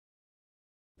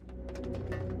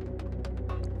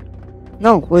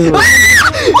No, wait. No, I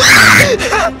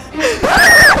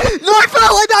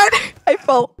fell! I died! I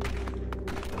fell.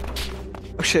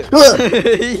 Oh shit.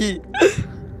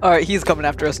 Alright, he's coming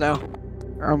after us now.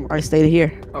 I stayed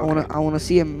here. Okay. I wanna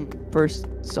see him first,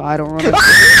 so I don't run.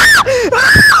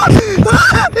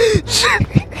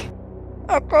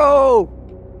 Echo!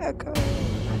 Echo.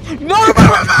 No!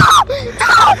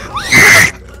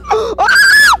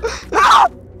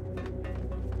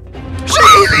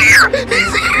 He's here!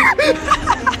 He's here!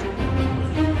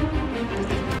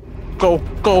 Go,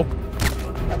 go.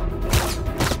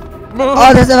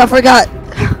 Oh, that's it. I forgot.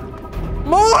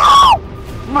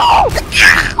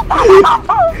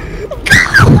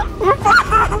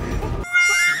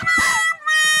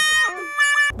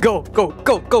 Go, go,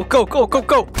 go, go, go, go, go,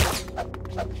 go!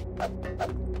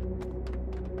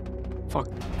 Fuck.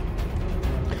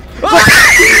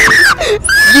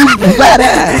 You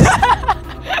badass.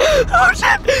 Oh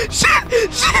shit! Shit!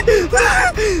 Shit!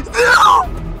 No!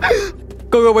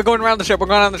 Go, go, we're going around the ship, we're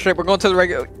going around the ship, we're going to the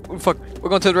regular. Fuck, we're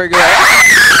going to the regular.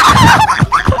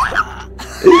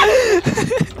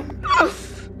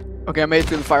 Okay, I made it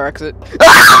through the fire exit.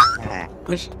 I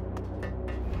guess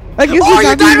Oh, you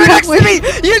died right next to me!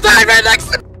 You died right next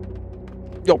to me!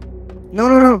 Yo.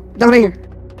 No. Down here.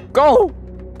 Go!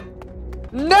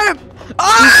 No!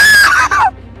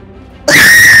 Ah!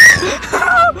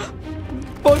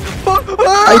 Fuck, fuck,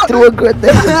 I threw a good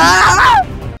there.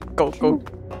 Go, go,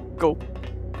 go.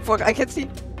 Fuck, I can't see.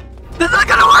 This is not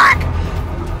gonna work!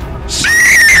 Shit!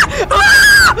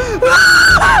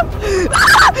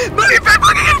 Move your fat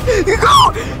fucking!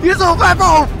 Go! You're so fat,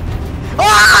 bro!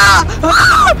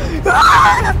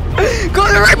 Go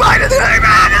to the right behind us! The right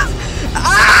behind us!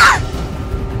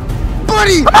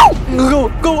 Buddy! Go,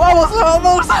 go,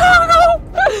 almost, go!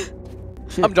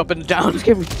 Shit. I'm jumping down. Just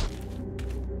give me.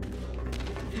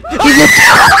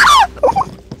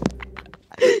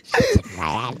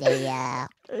 My idea.